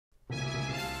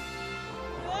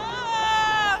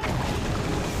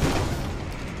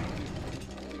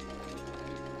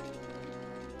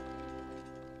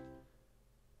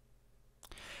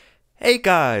Hey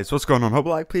guys, what's going on? Hope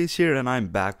like please here, and I'm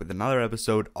back with another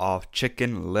episode of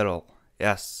Chicken Little.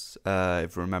 Yes,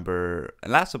 if you remember, in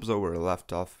last episode where we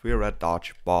left off, we were at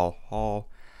Dodgeball Hall.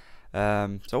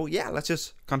 So yeah, let's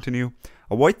just continue.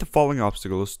 Avoid the following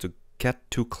obstacles to get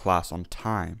to class on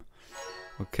time.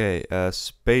 Okay,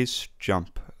 space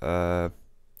jump.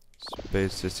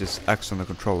 Space is just X on the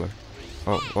controller.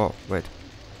 Oh, wait.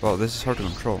 Well, this is hard to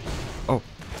control. Oh,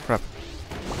 crap.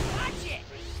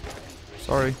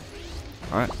 Sorry.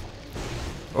 Alright.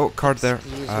 Oh, card there.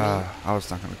 I was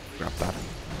not gonna grab that.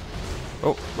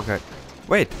 Oh, okay.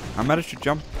 Wait, I managed to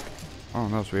jump. Oh,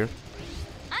 that was weird.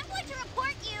 I'm going to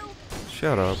report you.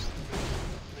 Shut up.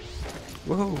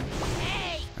 Woohoo.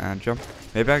 Hey. And jump.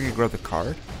 Maybe I can grab the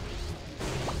card.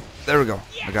 There we go.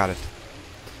 I got it.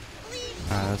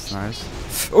 That's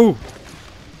nice. Oh!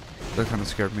 That kind of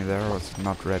scared me there. I was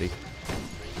not ready.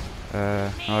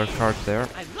 Another card there.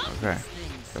 Okay.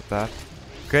 Got that.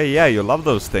 Okay, yeah, you love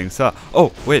those things, huh?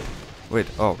 Oh, wait.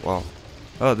 Oh, wow.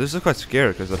 Oh, this is quite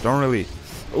scary because I don't really...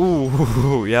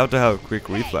 Ooh, you have to have quick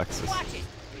reflexes.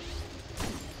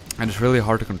 And it's really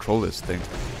hard to control this thing.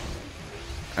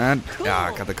 And, yeah,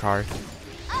 I got the card.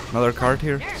 Another card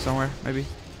here somewhere, maybe?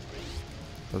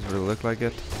 Doesn't really look like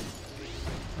it.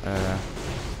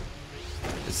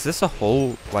 Is this a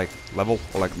whole, like, level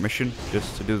or, like, mission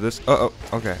just to do this? Oh,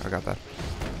 okay, I got that.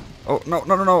 Oh,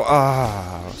 no.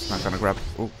 Ah, it's not gonna grab.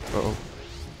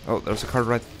 Oh, there's a card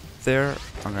right there.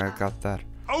 Okay, I got that.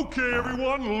 Okay,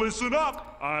 everyone, listen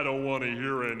up. I don't want to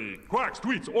hear any quacks,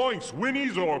 tweets, oinks,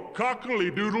 whinnies, or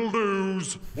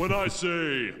cockily-doodle-doos when I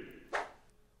say...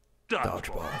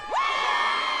 Dodgeball.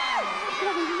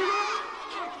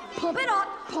 Pump it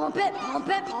up. Pump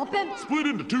it. Split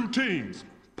into two teams.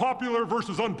 Popular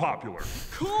versus unpopular.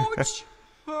 Coach,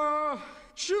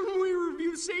 shouldn't we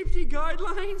review safety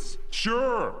guidelines?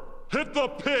 Sure. Hit the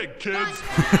pig, kids.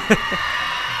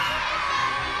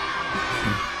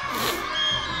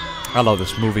 I love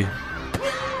this movie.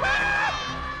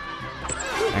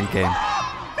 And game.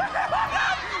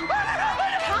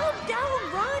 Calm down,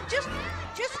 Ron. Just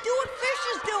do what Fish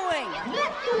is doing.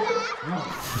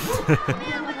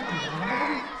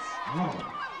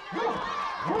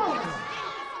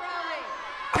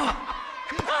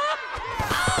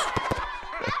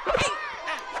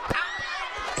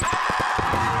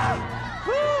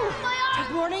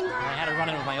 Good morning. I had a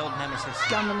run-in with my old nemesis.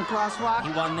 Gum in the crosswalk.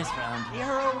 You won this round.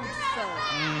 Your old foe.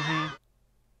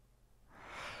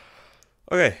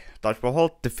 Okay, Dodgeball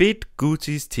Hall. Defeat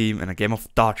Gucci's team in a game of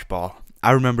dodgeball.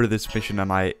 I remember this mission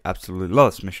and I absolutely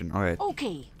love this mission. Okay.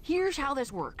 Okay, here's how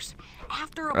this works.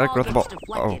 After a I ball got the gets ball.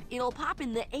 deflected, it'll pop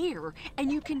in the air,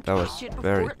 and you can That was catch it before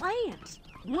very- it lands.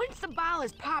 Once the ball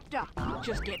is popped up,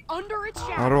 just get under its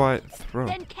shadow. How do I throw?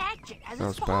 Then catch it as That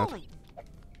it's was bad. falling.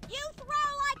 You throw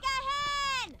like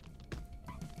a hen.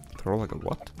 Throw like a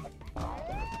what?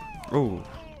 Oh.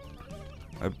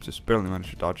 I just barely managed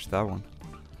to dodge that one.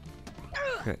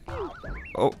 Okay.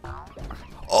 Oh,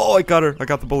 I got her. I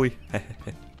got the bully.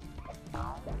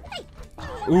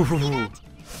 Ooh.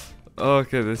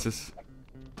 Okay, this is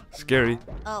scary.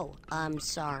 Oh, I'm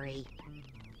sorry.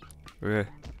 Okay.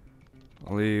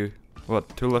 Only,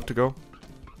 what, 2 left to go?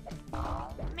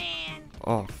 Man.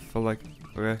 Oh, feel like,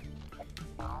 okay.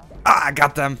 Ah, I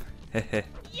got them!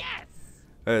 Yes.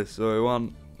 Okay, so I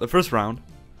won the first round.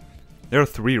 There are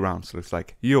 3 rounds, looks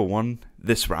like. You won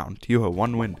this round. You have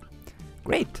 1 win.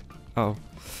 Great! Oh.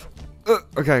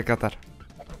 Okay, I got that.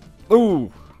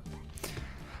 Ooh!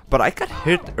 But I got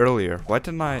hit earlier. Why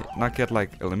didn't I not get,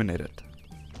 like, eliminated?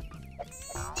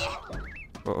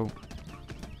 Uh-oh.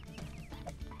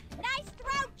 Nice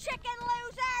throw, chicken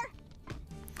loser.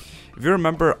 If you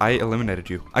remember, I eliminated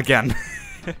you. Again.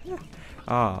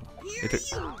 Ah.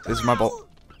 This is my ball.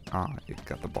 Ah, you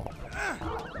got the ball.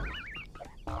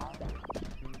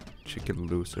 Chicken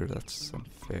loser, that's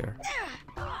unfair.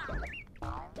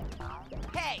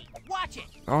 Hey, watch it.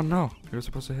 Oh no, you're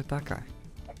supposed to hit that guy.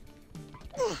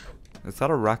 Is that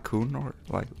a raccoon or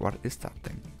like what is that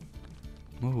thing?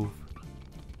 Move.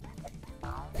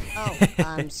 Oh,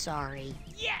 I'm sorry.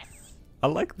 Yes. I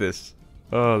like this.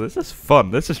 Oh, this is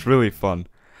fun. This is really fun.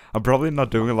 I'm probably not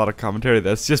doing a lot of commentary.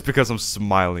 That's just because I'm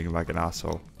smiling like an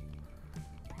asshole.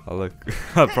 I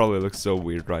probably look so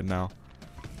weird right now.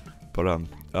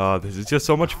 But this is just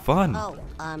so much fun. Oh,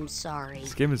 I'm sorry.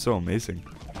 This game is so amazing.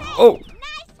 Oh!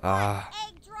 Nice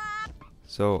egg drop.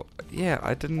 So, yeah,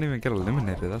 I didn't even get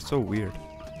eliminated. That's so weird.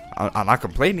 I'm not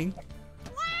complaining.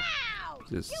 Wow.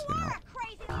 Just, You are a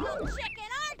crazy little chicken,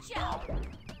 aren't you?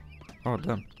 Oh,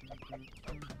 damn.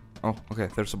 Oh, okay,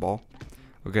 there's a ball.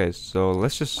 Okay, so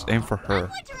let's just aim for her. I'm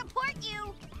going to report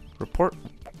you. Report?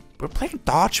 We're playing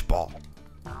dodgeball.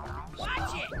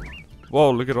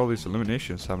 Whoa, look at all these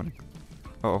eliminations happening.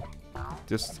 Uh-oh.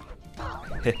 Just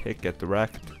get the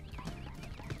wrecked.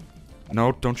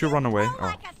 No, don't you run away. Oh.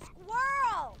 Like a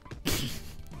squirrel.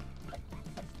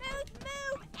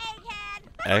 Move, egghead.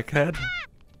 Egghead?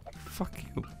 Fuck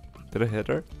you. Did I hit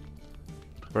her?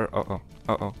 Where? Uh-oh.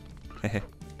 Uh-oh.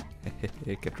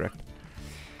 Get wrecked.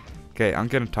 Okay, I'm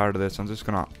getting tired of this. I'm just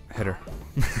gonna hit her.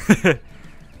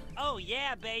 Oh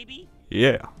yeah, baby.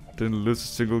 Yeah. Didn't lose a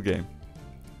single game.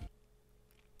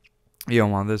 Yo,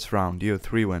 on this round, you have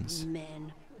 3 wins.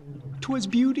 Men. 'Twas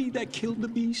beauty that killed the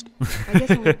beast. I guess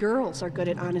only girls are good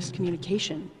at honest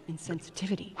communication and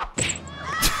sensitivity.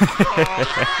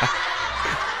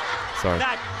 Sorry.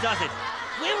 That does it.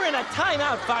 We were in a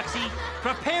timeout, Foxy.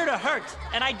 Prepare to hurt,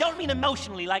 and I don't mean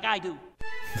emotionally like I do.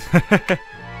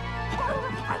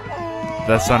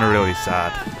 That sounded really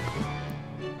sad.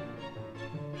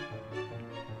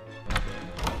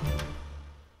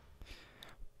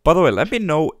 By the way, let me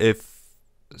know if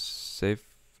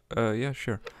yeah,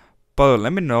 sure. By the way,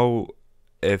 let me know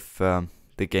if the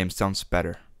game sounds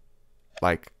better,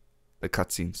 like the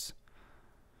cutscenes.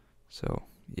 So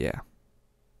yeah,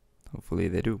 hopefully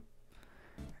they do.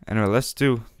 Anyway, let's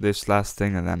do this last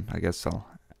thing, and then I guess I'll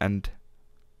end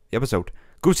the episode.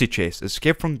 Goosey chase.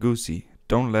 Escape from Goosey.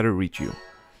 Don't let her reach you.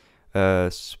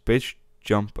 Space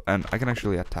jump, and I can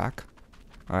actually attack.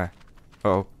 Alright.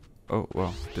 Oh,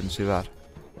 well, didn't see that.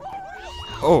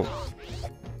 Oh.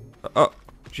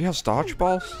 She has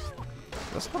dodgeballs?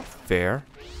 That's not fair.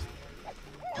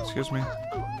 Excuse me.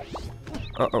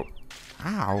 Uh-oh.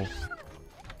 Ow.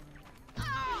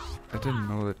 I didn't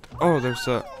know that. Oh, there's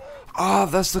a... Ah,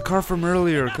 that's the car from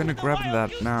earlier. Kinda grabbing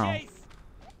that now.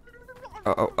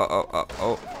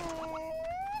 Uh-oh.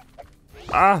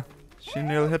 Ah! She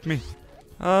nearly hit me.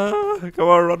 Ah, come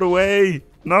on, run away.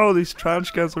 No, these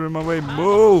trash cans are in my way.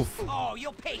 Move! Oh,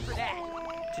 you'll pay for that.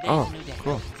 Today's Oh, a new day.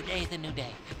 cool. Today's a new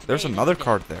day. There's Today's a another new day.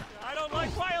 card there. I don't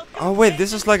like wild Oh wait,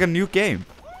 this is like a new game.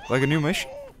 Like a new mission?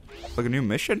 Like a new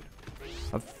mission?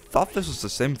 I thought this was the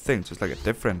same thing, just like a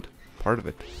different part of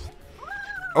it.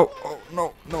 Oh,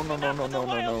 no.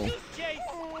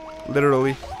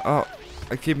 Literally. Oh,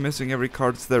 I keep missing every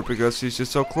card that's there because she's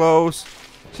just so close.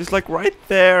 She's like right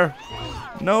there.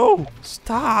 No,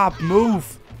 stop,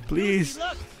 move, please.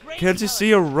 Can't you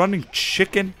see a running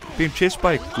chicken being chased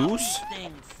by a goose?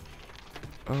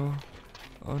 Oh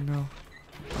no,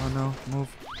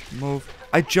 move.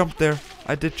 I jumped there.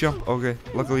 I did jump. Okay,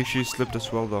 luckily she slipped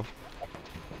as well though.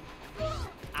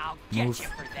 I'll get Move. you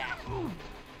for that.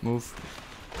 Move.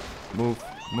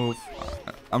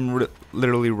 I'm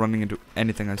literally running into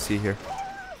anything I see here.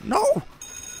 No!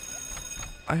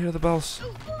 I hear the bells.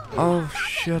 Oh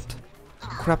shit.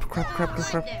 Crap.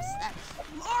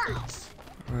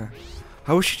 Okay.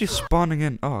 How is she just spawning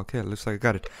in? Oh, okay, looks like I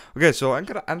got it. Okay, so I'm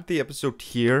gonna end the episode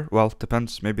here. Well,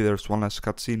 depends. Maybe there's one last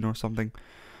cutscene or something.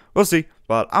 We'll see.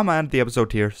 But I'm gonna end the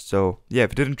episode here. So, yeah,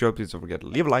 if you did enjoy, please don't forget to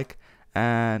leave a like.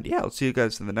 And, yeah, I'll see you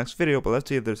guys in the next video. But let's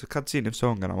see if there's a cutscene. If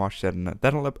so, I'm gonna watch that and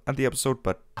then I'll end the episode.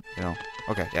 But, you know,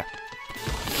 okay, yeah.